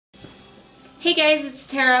Hey guys, it's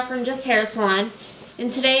Tara from Just Hair Salon,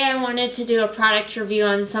 and today I wanted to do a product review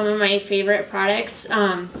on some of my favorite products.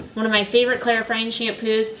 One of my favorite clarifying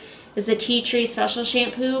shampoos is the Tea Tree Special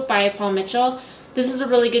Shampoo by Paul Mitchell. This is a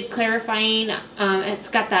really good clarifying. It's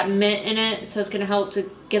got that mint in it, so it's going to help to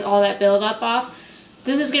get all that buildup off.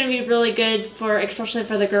 This is going to be really good for, especially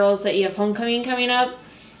for the girls that you have homecoming coming up.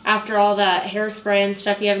 After all that hairspray and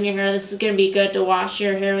stuff you have in your hair, this is going to be good to wash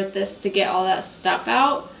your hair with this to get all that stuff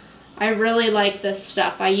out. I really like this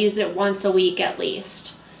stuff. I use it once a week at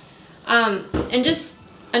least. And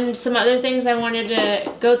some other things I wanted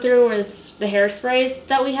to go through was the hairsprays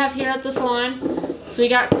that we have here at the salon. So we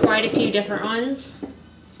got quite a few different ones.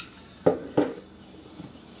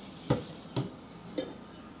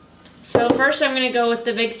 So first I'm going to go with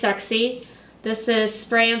the Big Sexy. This is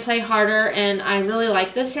Spray and Play Harder, and I really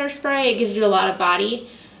like this hairspray. It gives you a lot of body.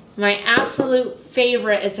 My absolute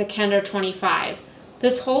favorite is the Kendo 25.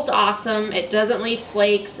 This holds awesome. It doesn't leave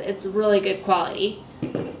flakes. It's really good quality.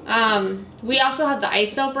 We also have the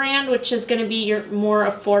ISO brand, which is going to be your more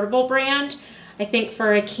affordable brand. I think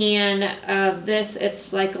for a can of this,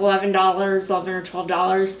 it's like $11 or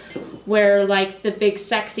 $12, where like the Big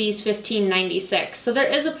Sexy is $15.96. So there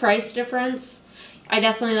is a price difference. I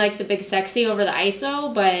definitely like the Big Sexy over the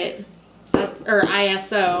ISO, or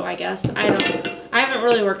ISO, I guess. I haven't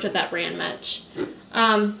really worked with that brand much.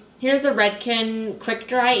 Here's a Redken Quick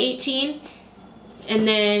Dry 18, and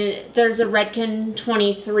then there's a Redken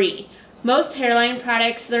 23. Most hairline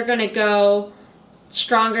products, they're going to go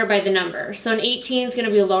stronger by the number. So an 18 is going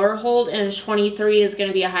to be a lower hold, and a 23 is going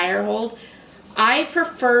to be a higher hold. I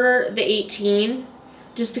prefer the 18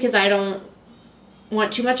 just because I don't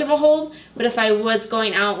want too much of a hold, but if I was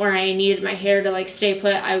going out where I needed my hair to like stay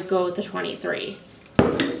put, I would go with the 23.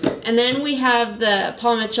 And then we have the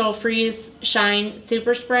Paul Mitchell Freeze Shine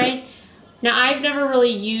Super Spray. Now, I've never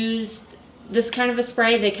really used this kind of a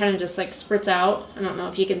spray. They kind of just like spritz out. I don't know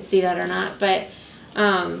if you can see that or not, but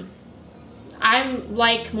I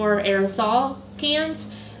like more aerosol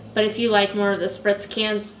cans. But if you like more of the spritz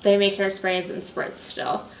cans, they make hairsprays and spritz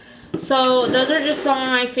still. So those are just some of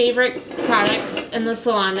my favorite products in the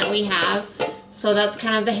salon that we have. So that's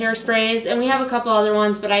kind of the hairsprays, and we have a couple other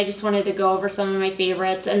ones, but I just wanted to go over some of my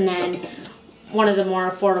favorites and then one of the more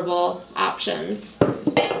affordable options.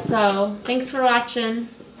 So thanks for watching.